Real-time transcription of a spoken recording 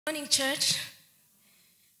Morning, church.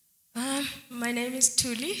 My name is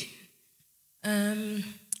Tuli.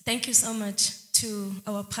 Thank you so much to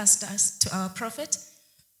our pastors, to our prophet,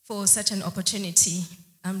 for such an opportunity.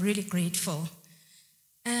 I'm really grateful.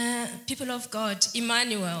 People of God,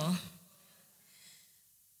 Emmanuel.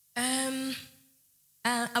 I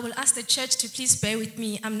will ask the church to please bear with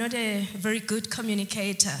me. I'm not a very good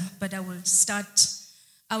communicator, but I will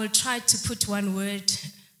try to put one word.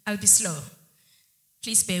 I'll be slow.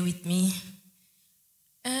 Please bear with me.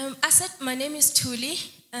 I said my name is Tuli.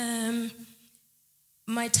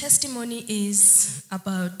 My testimony is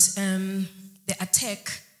about the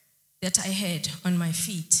attack that I had on my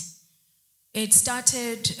feet. It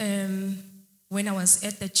started when I was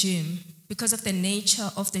at the gym. Because of the nature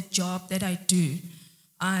of the job that I do,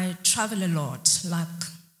 I travel a lot, like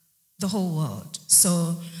the whole world.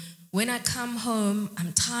 So when I come home,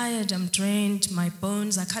 I'm tired, I'm drained, my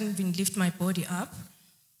bones, I can't even lift my body up.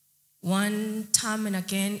 One time and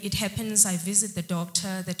again, it happens, I visit the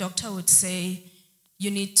doctor. The doctor would say, you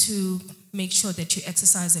need to make sure that you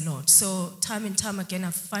exercise a lot. So time and time again, I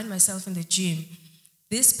find myself in the gym.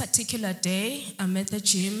 This particular day, I'm at the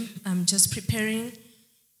gym, I'm just preparing.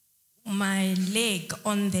 My leg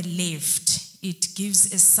on the left, it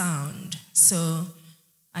gives a sound. So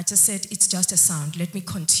I just said, it's just a sound, let me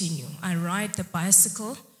continue. I ride the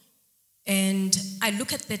bicycle and I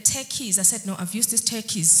look at the techies. I said, no, I've used these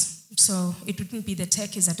techies, so it wouldn't be the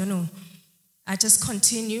techies, I don't know. I just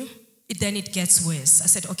continue, then it gets worse. I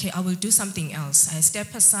said, okay, I will do something else. I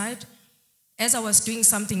step aside. As I was doing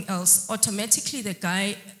something else, automatically the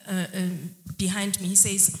guy behind me, he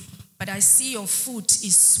says, but I see your foot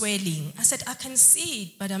is swelling. I said, I can see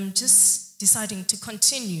it, but I'm just deciding to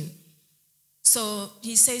continue. So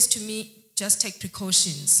he says to me, just take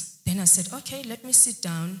precautions. Then I said, okay, let me sit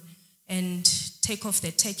down and take off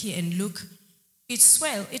the techie and look. It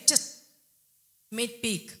swelled, it just made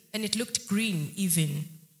big, and it looked green even.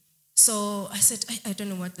 So I said, I don't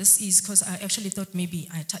know what this is, because I actually thought maybe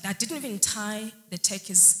I didn't even tie the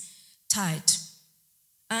techies tight.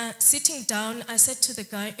 Sitting down, I said to the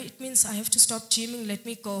guy, it means I have to stop gymming, let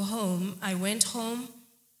me go home. I went home,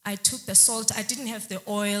 I took the salt. I didn't have the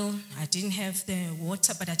oil, I didn't have the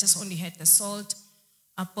water, but I just only had the salt.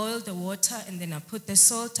 I boiled the water and then I put the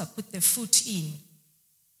salt, I put the foot in.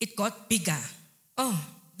 It got bigger. Oh,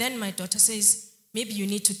 then my daughter says, maybe you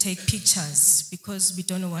need to take pictures because we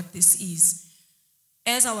don't know what this is.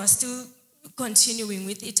 As I was still continuing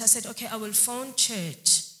with it, I said, okay, I will phone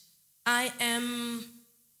church. I am...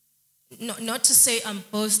 Not to say I'm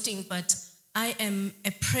boasting, but I am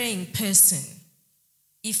a praying person.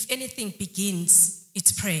 If anything begins,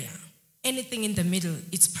 it's prayer. Anything in the middle,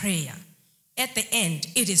 it's prayer. At the end,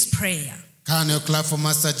 it is prayer. Can you clap for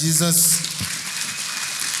Master Jesus?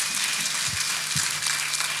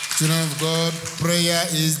 Children of God, prayer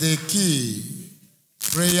is the key.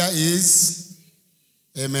 Prayer is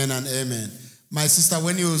amen and amen. My sister,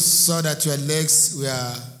 when you saw that your legs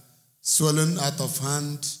were swollen out of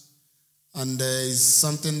hand, and there is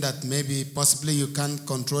something that maybe possibly you can't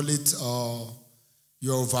control it or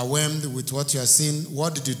you're overwhelmed with what you are seeing,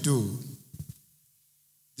 what did you do?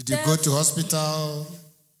 Did you go to hospital?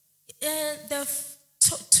 The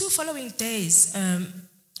two following days,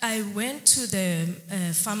 I went to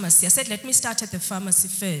the pharmacy. I said, let me start at the pharmacy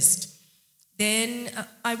first. Then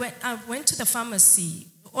I went to the pharmacy.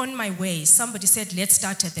 On my way, somebody said, let's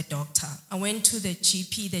start at the doctor. I went to the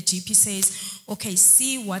GP. The GP says, okay,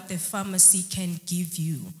 see what the pharmacy can give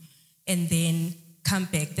you and then come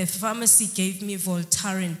back. The pharmacy gave me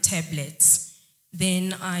Voltaren tablets.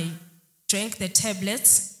 Then I drank the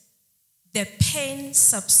tablets. The pain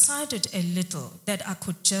subsided a little, that I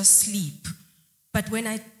could just sleep. But when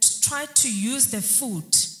I tried to use the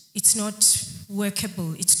foot, it's not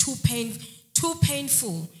workable. It's too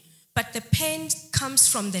painful. But the pain comes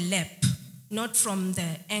from the lap, not from the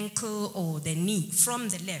ankle or the knee, from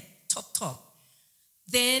the lap, top.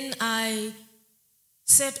 Then I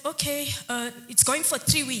said, okay, it's going for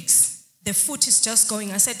 3 weeks. The foot is just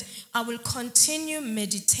going. I said, I will continue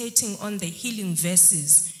meditating on the healing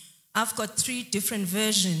verses. I've got 3 different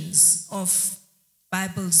versions of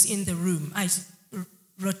Bibles in the room. I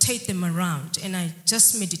rotate them around and I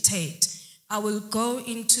just meditate. I will go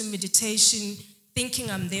into meditation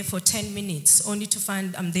thinking I'm there for 10 minutes, only to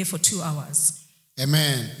find I'm there for 2 hours.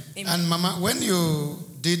 Amen. And Mama, when you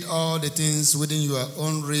did all the things within your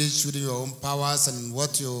own reach, within your own powers and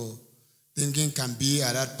what your thinking can be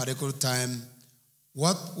at that particular time,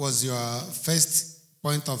 what was your first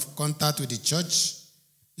point of contact with the church?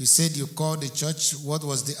 You said you called the church. What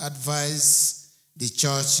was the advice the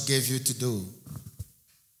church gave you to do?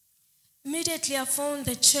 Immediately I phoned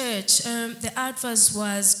the church. The advice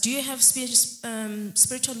was, do you have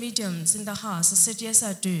spiritual mediums in the house? I said, yes,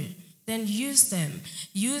 I do. Then use them.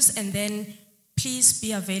 Use and then please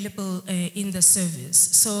be available in the service.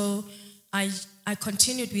 So I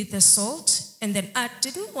continued with the salt, and then I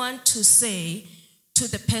didn't want to say to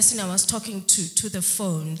the person I was talking to the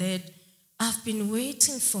phone that I've been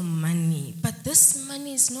waiting for money, but this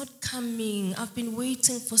money is not coming. I've been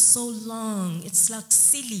waiting for so long. It's like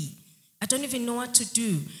silly. I don't even know what to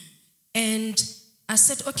do. And I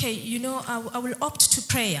said, okay, I will opt to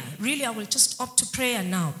prayer. Really, I will just opt to prayer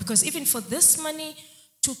now, because even for this money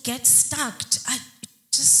to get stuck,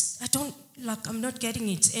 I'm not getting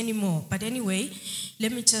it anymore. But anyway,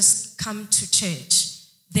 let me just come to church.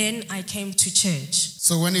 Then I came to church.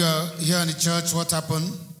 So when you are here in the church, what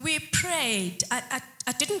happened? We prayed. I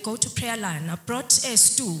didn't go to prayer line. I brought a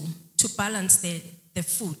stool to balance the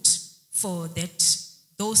food for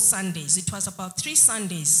those Sundays. It was about 3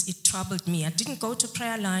 Sundays it troubled me. I didn't go to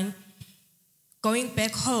prayer line. Going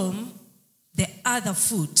back home, the other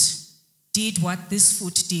food did what this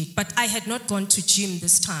food did. But I had not gone to gym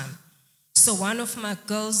this time. So one of my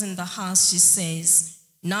girls in the house, she says,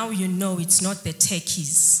 now you know it's not the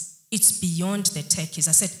turkeys. It's beyond the turkeys.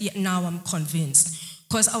 I said, yeah, now I'm convinced.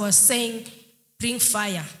 Because I was saying, bring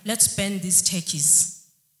fire. Let's burn these turkeys.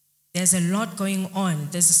 There's a lot going on.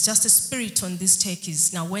 There's just a spirit on these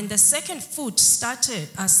turkeys. Now, when the second food started,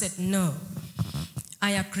 I said, no.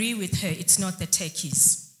 I agree with her. It's not the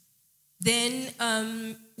turkeys. Then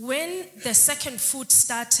when the second food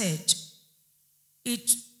started,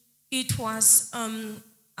 it was...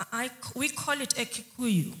 we call it a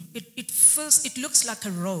kikuyu. It looks like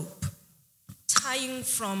a rope tying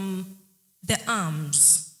from the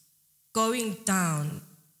arms, going down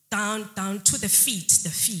to the feet.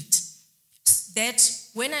 That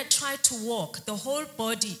when I try to walk, the whole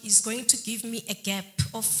body is going to give me a gap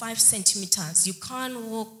of 5 centimeters. You can't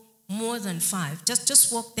walk more than 5.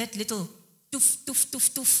 Just walk that little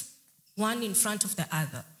toof, one in front of the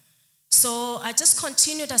other. So I just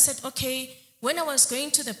continued. I said, okay. When I was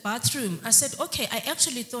going to the bathroom, I said, okay, I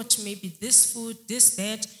actually thought maybe this food, this,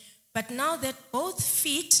 that. But now that both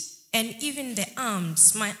feet and even the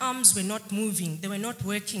arms, my arms were not moving. They were not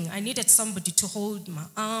working. I needed somebody to hold my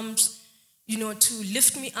arms, to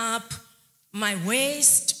lift me up. My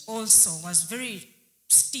waist also was very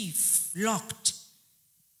stiff, locked.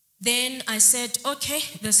 Then I said, okay,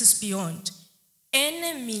 this is beyond.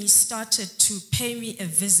 Enemy started to pay me a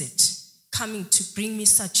visit, coming to bring me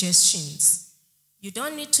suggestions. You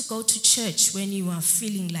don't need to go to church when you are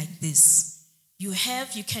feeling like this. You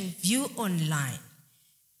can view online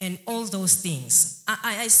and all those things.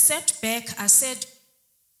 I sat back, I said,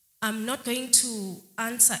 I'm not going to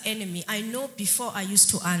answer enemy. I know before I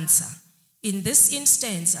used to answer. In this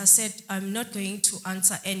instance, I said, I'm not going to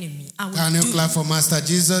answer enemy. Can you clap for Master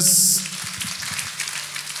Jesus?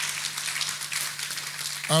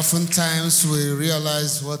 Oftentimes we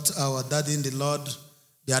realize what our daddy in the Lord,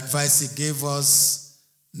 the advice he gave us,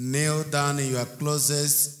 kneel down in your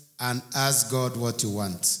closet and ask God what you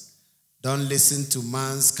want. Don't listen to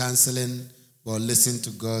man's counseling, but listen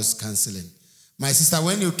to God's counseling. My sister,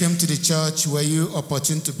 when you came to the church, were you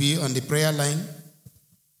opportune to be on the prayer line?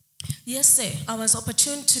 Yes, sir. I was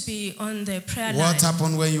opportune to be on the prayer line. What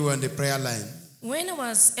happened when you were on the prayer line? When I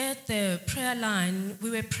was at the prayer line,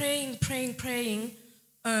 we were praying.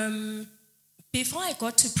 Before I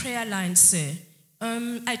got to prayer line, sir,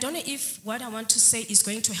 I don't know if what I want to say is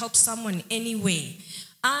going to help someone anyway.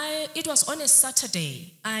 It was on a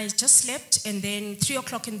Saturday. I just slept, and then 3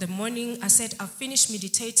 o'clock in the morning, I said, I've finished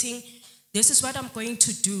meditating. This is what I'm going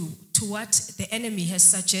to do to what the enemy has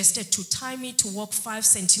suggested, to tie me to walk 5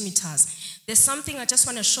 centimeters. There's something I just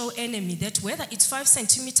want to show enemy, that whether it's 5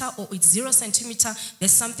 centimeters or it's 0 centimeter,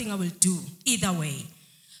 there's something I will do either way.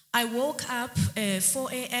 I woke up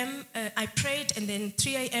 4 a.m., I prayed, and then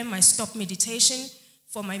 3 a.m. I stopped meditation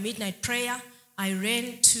for my midnight prayer. I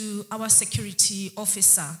ran to our security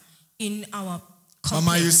officer in our complex.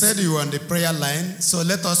 Mama, you said you were on the prayer line, so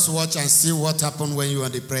let us watch and see what happened when you were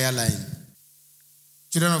on the prayer line.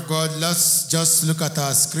 Children of God, let's just look at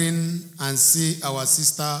our screen and see our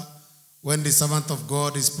sister when the servant of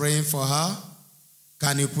God is praying for her.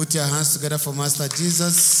 Can you put your hands together for Master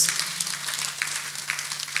Jesus?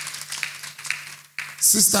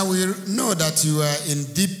 Sister, we know that you were in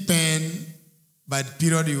deep pain by the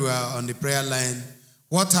period you were on the prayer line.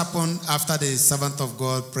 What happened after the servant of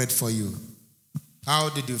God prayed for you? How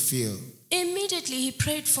did you feel? Immediately he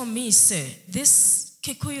prayed for me, sir. This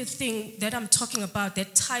Kikuyu thing that I'm talking about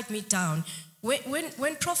that tied me down.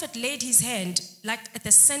 When Prophet laid his hand, like at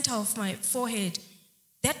the center of my forehead,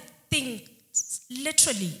 that thing,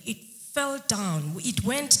 literally, it fell down. It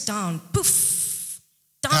went down. Poof.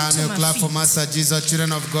 Down Can to you my clap feet. for Master Jesus,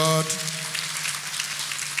 children of God?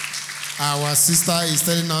 Our sister is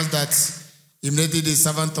telling us that immediately the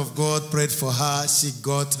servant of God prayed for her. She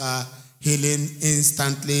got her healing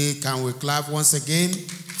instantly. Can we clap once again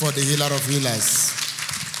for the healer of healers?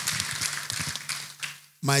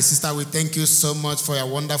 My sister, we thank you so much for your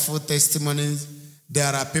wonderful testimony.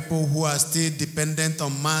 There are people who are still dependent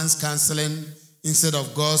on man's counseling instead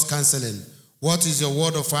of God's counseling. What is your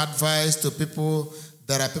word of advice to people?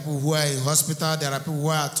 There are people who are in hospital. There are people who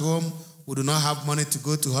are at home who do not have money to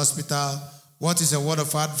go to hospital. What is your word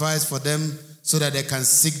of advice for them so that they can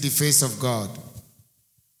seek the face of God?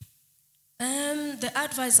 The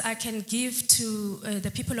advice I can give to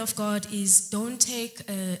the people of God is don't take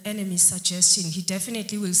enemy's suggestion. He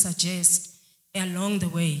definitely will suggest along the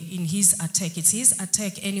way in his attack. It's his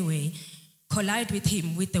attack anyway. Collide with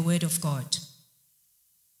him with the word of God.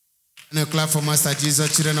 And a clap for Master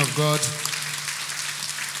Jesus, children of God.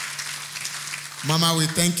 Mama, we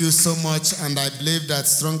thank you so much, and I believe that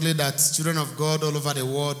strongly that children of God all over the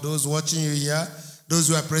world, those watching you here, those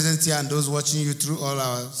who are present here and those watching you through all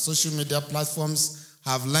our social media platforms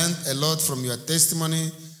have learned a lot from your testimony.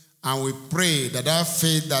 And we pray that our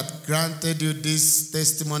faith that granted you this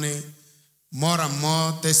testimony, more and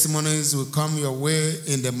more testimonies will come your way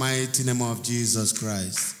in the mighty name of Jesus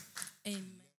Christ.